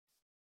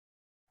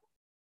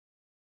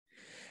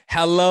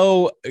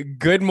Hello,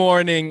 good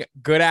morning,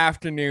 good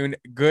afternoon,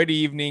 good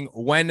evening,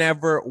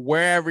 whenever,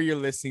 wherever you're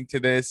listening to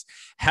this.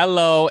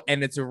 Hello,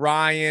 and it's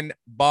Ryan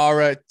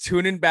Barra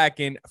tuning back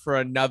in for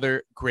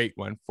another great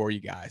one for you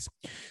guys.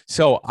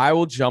 So I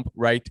will jump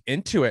right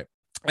into it.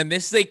 And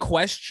this is a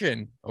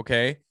question,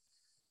 okay?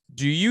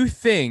 Do you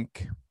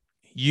think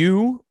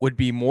you would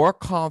be more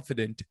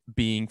confident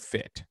being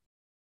fit?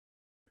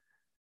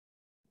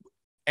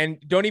 And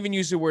don't even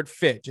use the word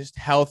fit, just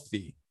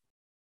healthy,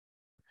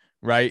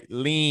 right?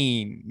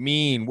 Lean,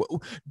 mean.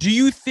 Do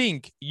you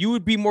think you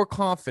would be more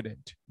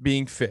confident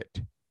being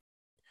fit?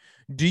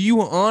 Do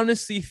you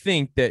honestly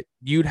think that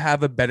you'd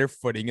have a better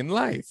footing in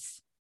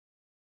life?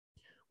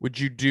 Would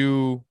you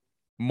do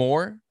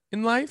more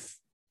in life?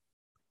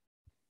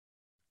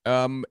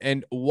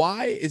 And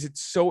why is it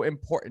so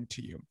important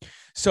to you?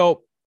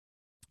 So,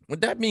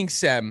 with that being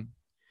said,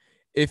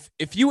 if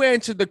you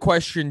answered the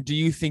question, do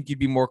you think you'd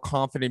be more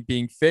confident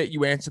being fit?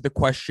 You answered the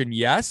question,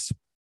 yes.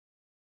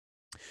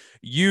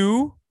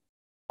 You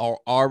are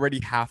already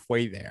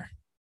halfway there.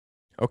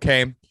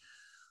 Okay.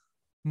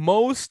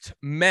 Most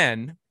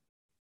men,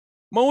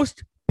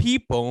 most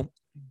people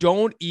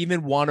don't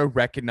even want to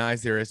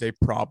recognize there is a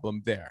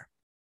problem there.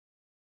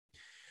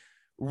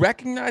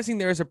 Recognizing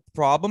there is a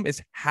problem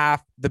is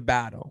half the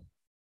battle,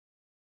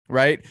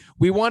 right?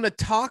 We want to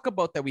talk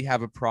about that we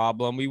have a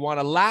problem. We want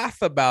to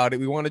laugh about it.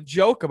 We want to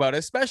joke about it,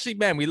 especially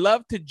men. We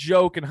love to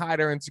joke and hide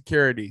our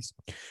insecurities.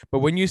 But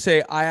when you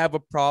say, I have a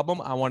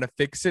problem, I want to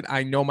fix it,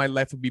 I know my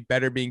life would be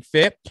better being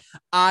fit,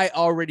 I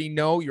already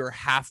know you're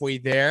halfway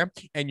there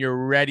and you're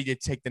ready to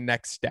take the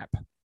next step.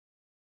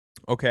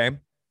 Okay.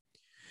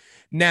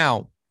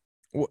 Now,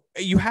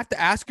 you have to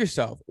ask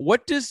yourself,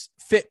 what does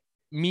fit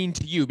mean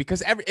to you?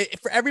 Because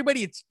for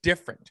everybody, it's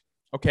different.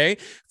 Okay.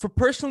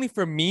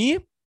 For me,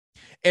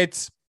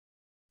 it's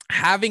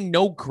having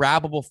no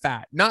grabbable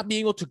fat, not being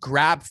able to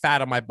grab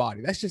fat on my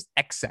body. That's just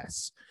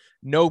excess.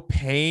 No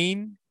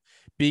pain,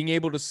 being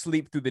able to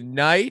sleep through the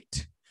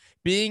night,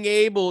 being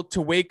able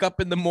to wake up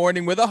in the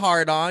morning with a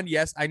heart on.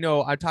 Yes, I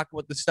know I talk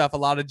about the stuff a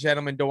lot of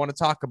gentlemen don't want to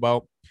talk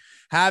about.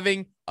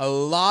 Having a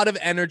lot of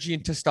energy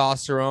and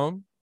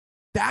testosterone.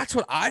 That's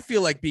what I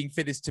feel like being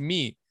fit is to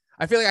me.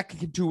 I feel like I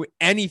can do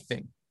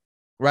anything,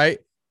 right?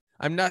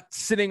 I'm not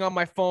sitting on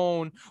my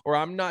phone, or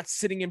I'm not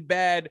sitting in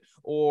bed,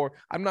 or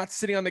I'm not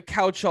sitting on the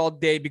couch all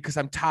day because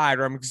I'm tired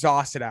or I'm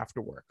exhausted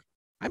after work.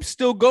 I'm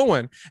still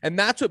going. And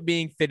that's what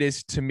being fit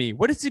is to me.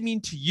 What does it mean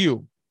to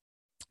you?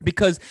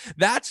 Because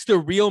that's the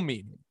real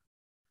meaning.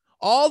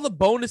 All the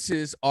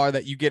bonuses are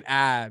that you get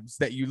abs,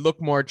 that you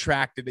look more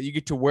attractive, that you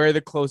get to wear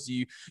the clothes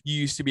you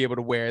used to be able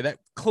to wear, that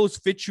clothes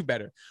fit you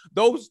better.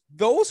 Those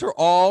are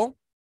all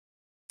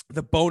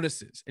the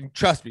bonuses. And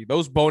trust me,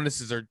 those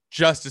bonuses are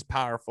just as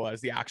powerful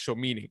as the actual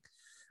meaning,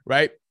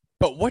 right?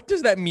 But what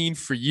does that mean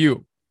for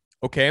you?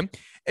 Okay.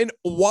 And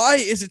why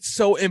is it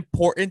so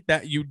important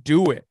that you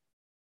do it?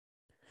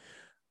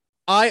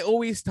 I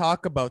always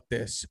talk about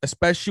this,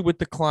 especially with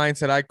the clients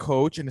that I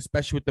coach and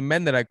especially with the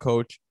men that I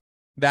coach,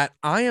 that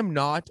I am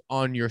not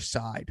on your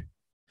side.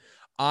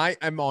 I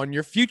am on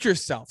your future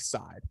self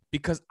side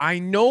because I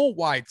know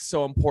why it's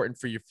so important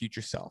for your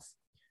future self.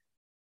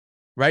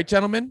 Right,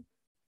 gentlemen?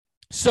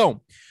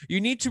 So you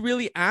need to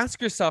really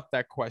ask yourself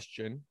that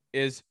question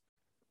is,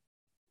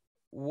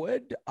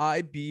 would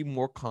I be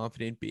more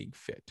confident being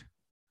fit?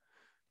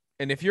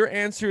 And if your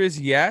answer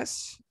is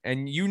yes,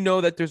 and you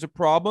know that there's a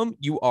problem,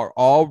 you are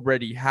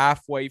already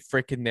halfway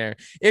freaking there.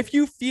 If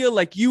you feel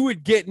like you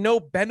would get no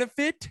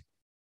benefit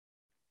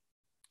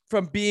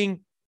from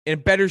being in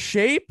better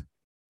shape,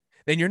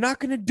 then you're not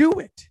going to do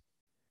it.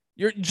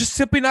 You're just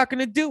simply not going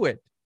to do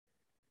it.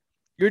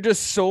 You're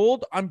just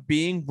sold on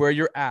being where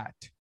you're at.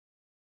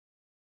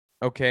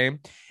 Okay.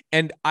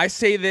 And I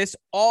say this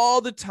all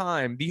the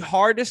time. The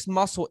hardest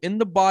muscle in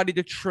the body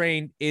to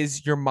train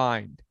is your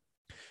mind,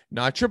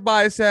 not your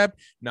bicep,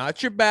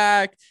 not your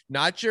back,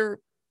 not your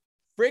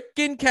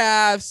freaking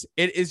calves.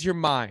 It is your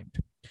mind.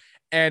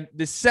 And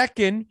the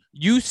second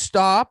you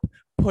stop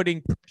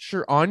putting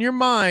pressure on your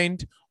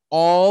mind,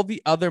 all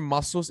the other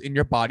muscles in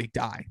your body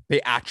die.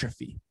 They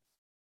atrophy.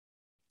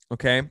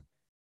 Okay.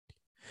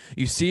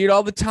 You see it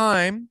all the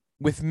time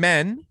with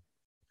men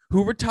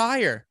who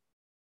retire.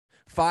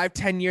 5,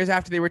 10 years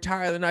after they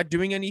retire, they're not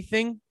doing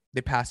anything. They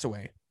pass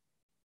away.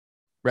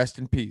 Rest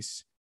in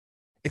peace.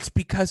 It's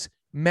because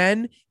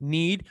men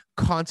need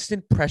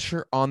constant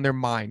pressure on their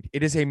mind.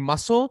 It is a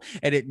muscle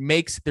and it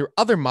makes their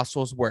other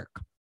muscles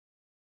work.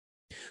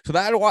 So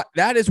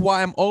that is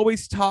why I'm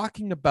always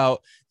talking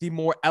about the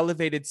more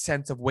elevated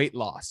sense of weight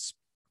loss.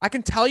 I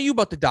can tell you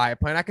about the diet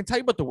plan. I can tell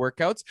you about the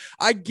workouts.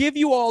 I give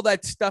you all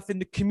that stuff in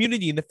the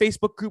community, in the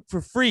Facebook group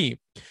for free.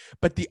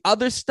 But the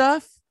other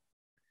stuff,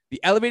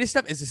 the elevated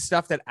stuff, is the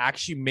stuff that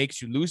actually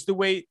makes you lose the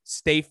weight,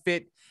 stay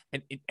fit,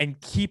 and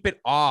keep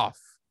it off.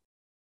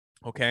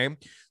 Okay.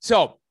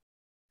 So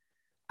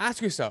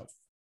ask yourself,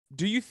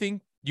 do you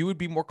think you would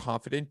be more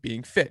confident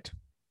being fit?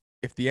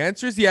 If the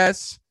answer is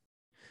yes,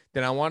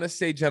 then I want to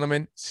say,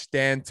 gentlemen,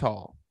 stand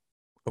tall.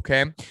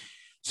 Okay.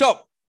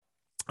 So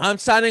I'm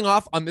signing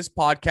off on this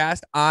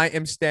podcast. I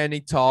am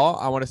standing tall.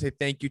 I want to say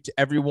thank you to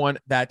everyone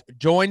that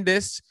joined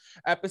this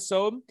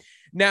episode.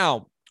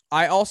 Now,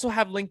 I also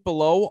have linked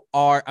below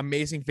our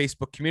amazing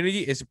Facebook community.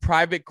 It's a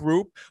private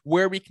group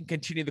where we can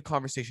continue the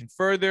conversation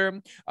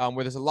further,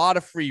 where there's a lot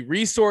of free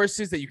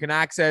resources that you can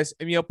access,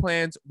 meal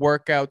plans,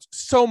 workouts,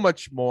 so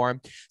much more.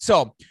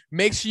 So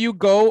make sure you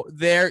go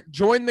there,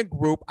 join the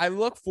group. I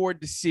look forward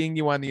to seeing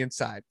you on the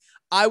inside.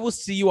 I will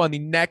see you on the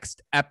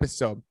next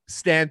episode.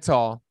 Stand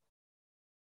tall.